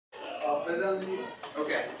But then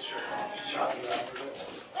okay, sure. Chop it up with this.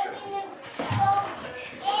 Sure.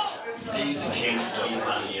 They usually change the keys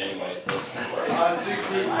on me anyway, so it's not worth it. I think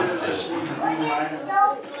we did this one green line.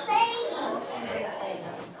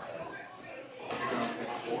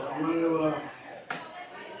 We'll,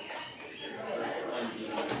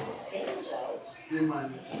 green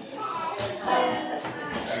line.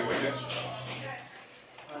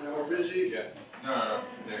 I know we're busy. Yeah. No.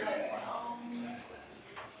 There.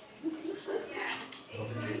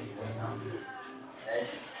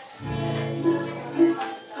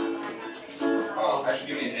 Oh, actually,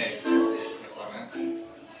 give me an egg. That's what I meant.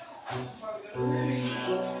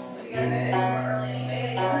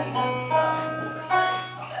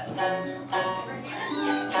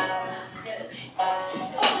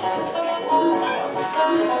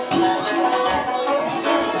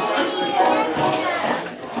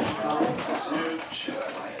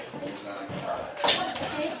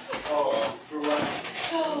 Oh, for what?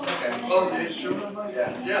 Okay. Oh, the instrument?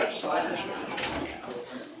 Yeah. Yes, I did.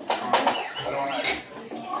 I don't want to.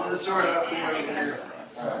 That's alright, I'll be over here.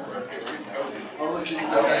 I'll look at you Okay, I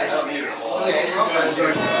guys. don't need it. So you guys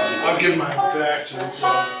are, I'll give my back to the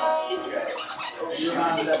club. You're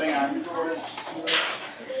not stepping on.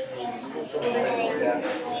 Yeah.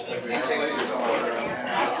 It takes you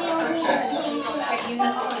somewhere.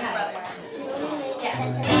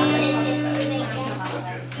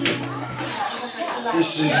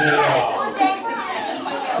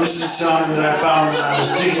 This is a song that I found when I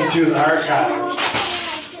was digging through the archives.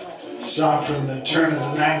 A song from the turn of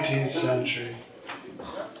the 19th century.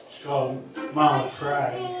 It's called Mama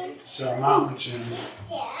Cried. It's a mountain tune.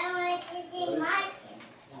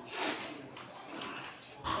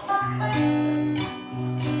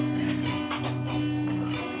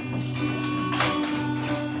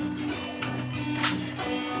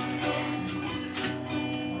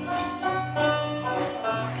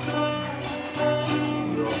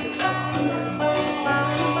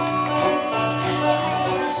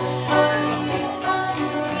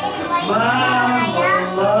 Mama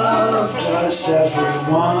loved us,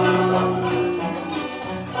 everyone,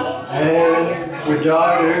 every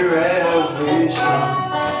daughter, every son.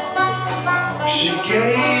 She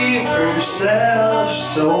gave herself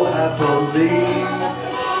so happily.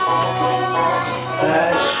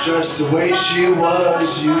 That's just the way she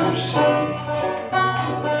was, you see.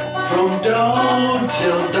 From dawn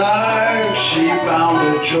till dark, she found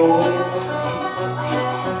a chore.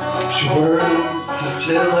 She worked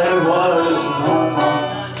till it was no more,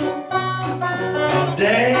 and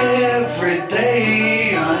every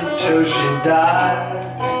day until she died.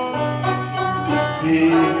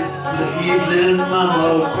 In the evening,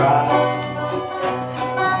 Mama cried.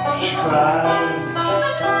 She cried.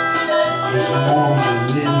 This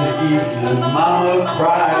morning in the evening, Mama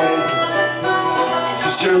cried,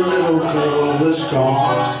 'cause her little girl was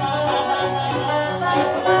gone.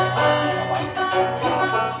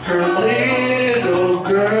 Her little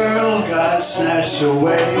girl got snatched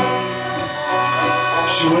away.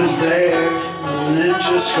 She was there and then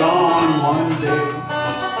just gone one day.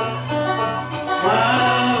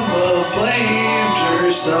 Mama blamed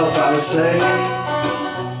herself, I'd say,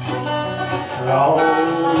 but all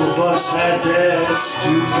of us had debts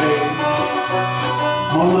to pay.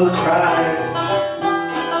 Mama cried.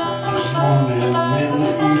 This morning in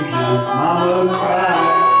the evening, Mama cried.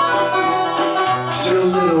 Her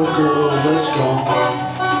little girl was gone.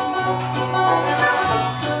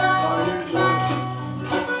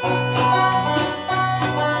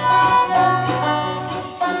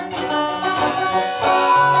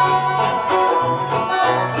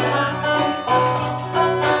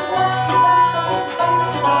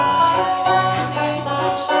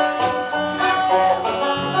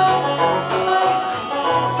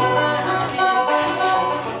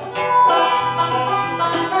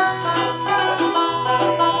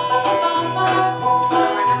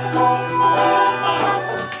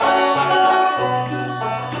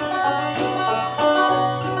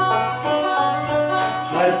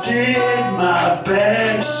 I did my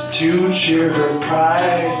best to cheer her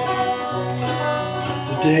pride.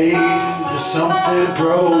 The day that something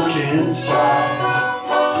broke inside,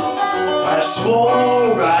 I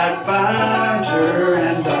swore I'd find her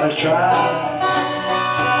and I tried.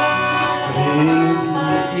 But in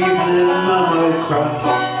the evening, Mama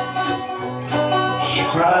cried. She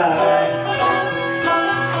cried.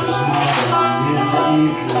 This morning in the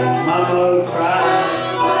evening, Mama cried.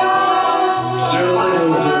 Her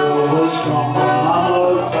little girl was gone, Mama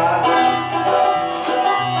cried.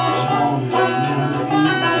 This morning in the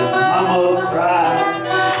evening, Mama cried.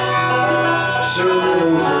 Her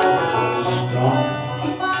little girl was gone.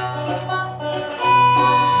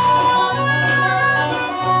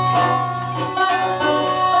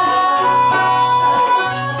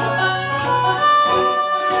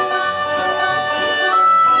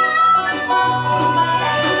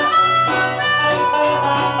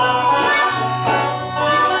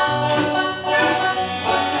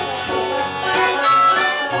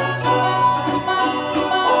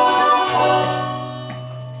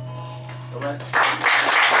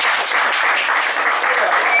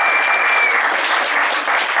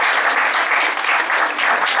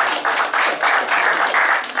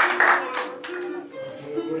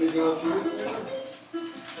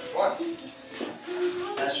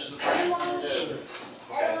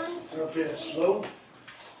 slow?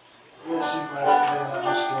 Yes, you might play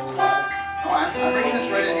that slowly. Oh, I'm bringing this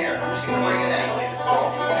right in here. I'm just gonna bring it in. It's cool.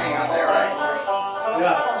 You can hang out there, right?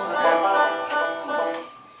 Yeah. Okay.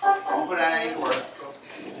 Don't put on any chords. Let's go.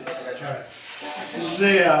 Alright. This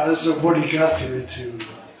is a Woody Guthrie tune.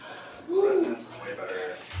 Resonance is way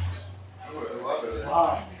better. Ooh, I love it.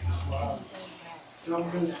 Wow. Wow.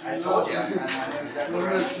 Don't miss I told you. I knew exactly Don't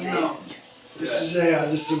where I was miss going. no. This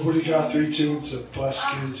is a Woody Guthrie tune. It's a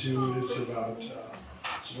buskin tune. It's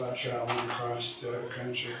about traveling across the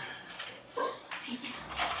country.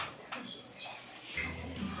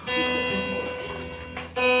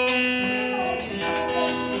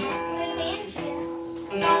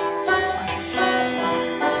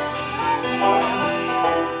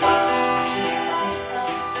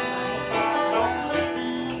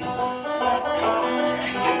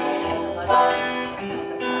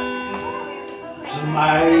 It's a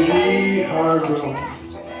mighty hard road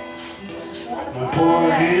my poor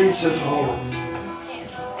hands have hold,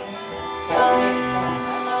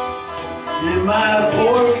 and my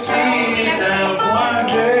poor feet have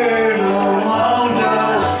wandered along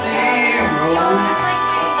dusty road.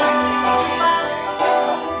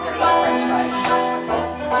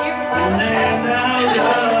 And then out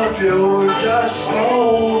of your dust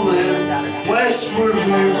bowl and westward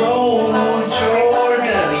we rolled. Your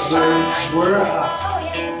deserts were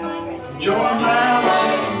hot, your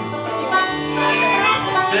mountains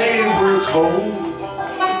they were cold.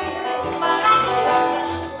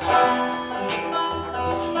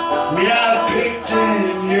 Me, I picked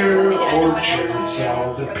in your orchards all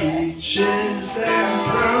the peaches that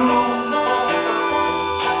prune.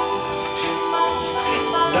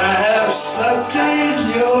 I have slept in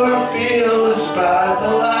your fields by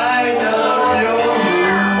the light of your moon.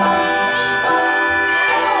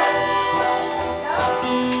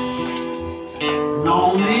 And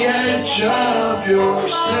on the edge of your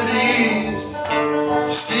cities,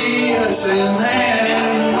 you see us and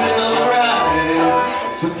then we'll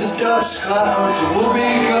arrive with the dust clouds and we'll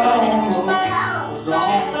be gone, we're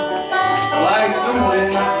gone like the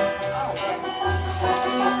wind.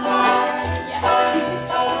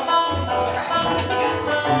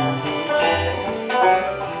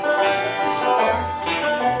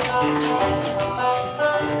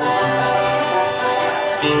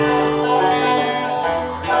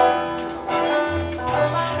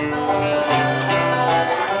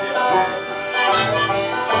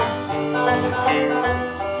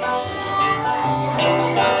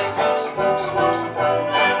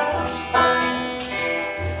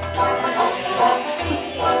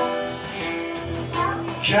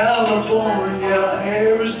 California,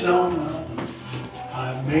 Arizona,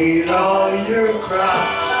 I made all your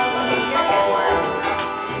crops.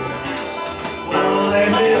 Well,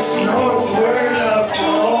 and it's northward up to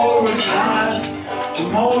Oregon to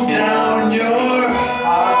mow down your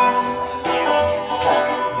hops.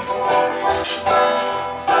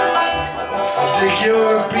 I'll dig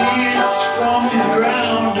your beets from the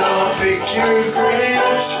ground, I'll pick your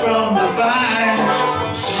grapes from the vine,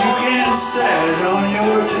 so you can set on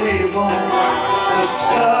your table a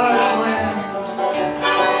sparkling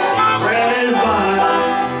red wine.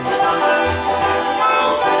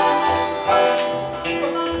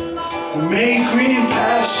 We make green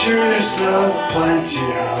pastures of plenty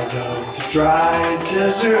out of the dry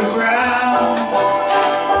desert ground,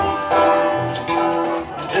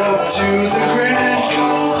 and up to the Grand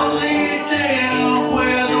Coulee Dam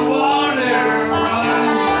where the water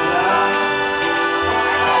runs down.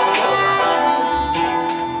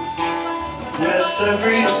 Yes,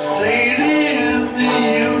 every state in the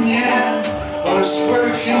Union, us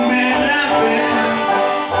working men have been,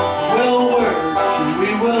 will work and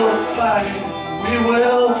we will fight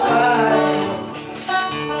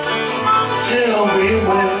till we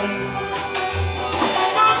win.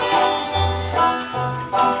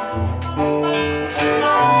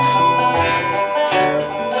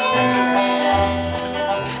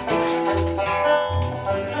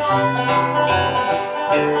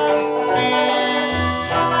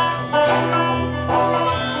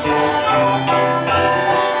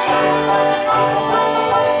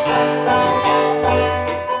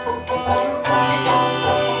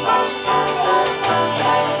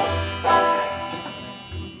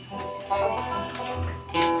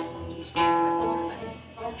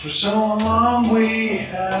 For so long we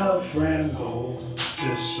have rambled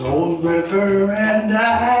this old river and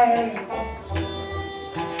I,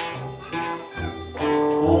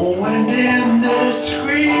 oh, and in this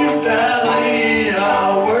green valley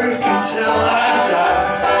I'll work until I die.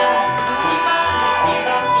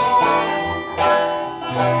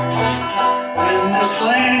 In this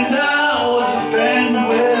land I'll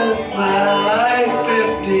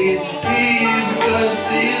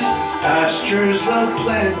of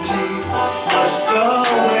plenty must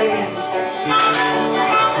always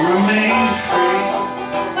remain free.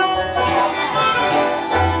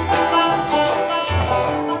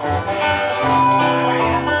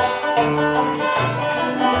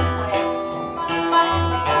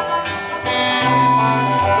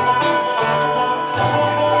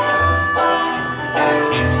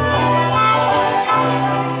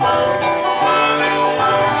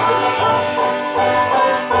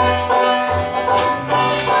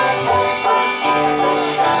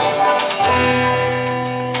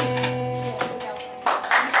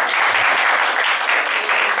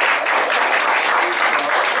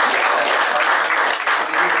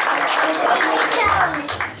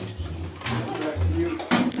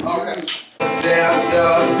 Stepped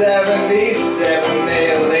up 77, they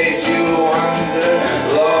laid you under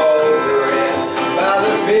Lord by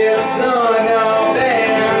the fifth son of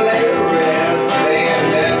Ben, lay to rest, laying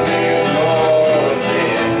that me mortal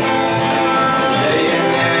death, laying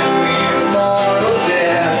that me mortal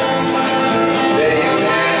death,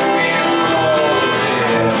 laying that me mortal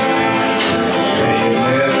death, laying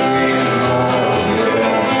that me mortal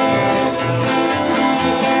death.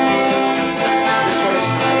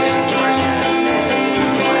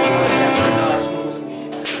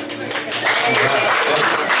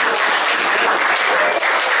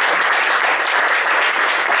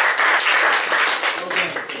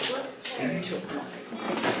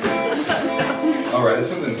 Alright, this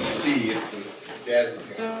one's in C, it's this jazzy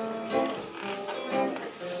thing.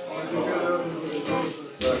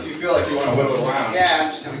 So if you feel like you want to whittle around. Yeah, I'm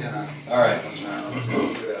just coming down. Alright, let's do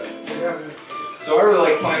that. So I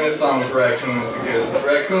really like playing this song with Raccoons because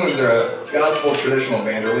Raccoons are a gospel traditional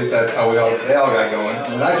band, or at least that's how they all got going.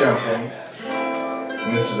 And then I jumped in.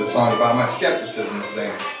 And this is a song about my skepticism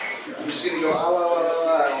thing. I'm just gonna go, ah, la, la, la,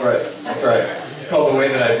 la. That's right, that's right. It's called The Way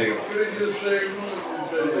That I Do. Putting the same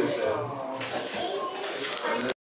move as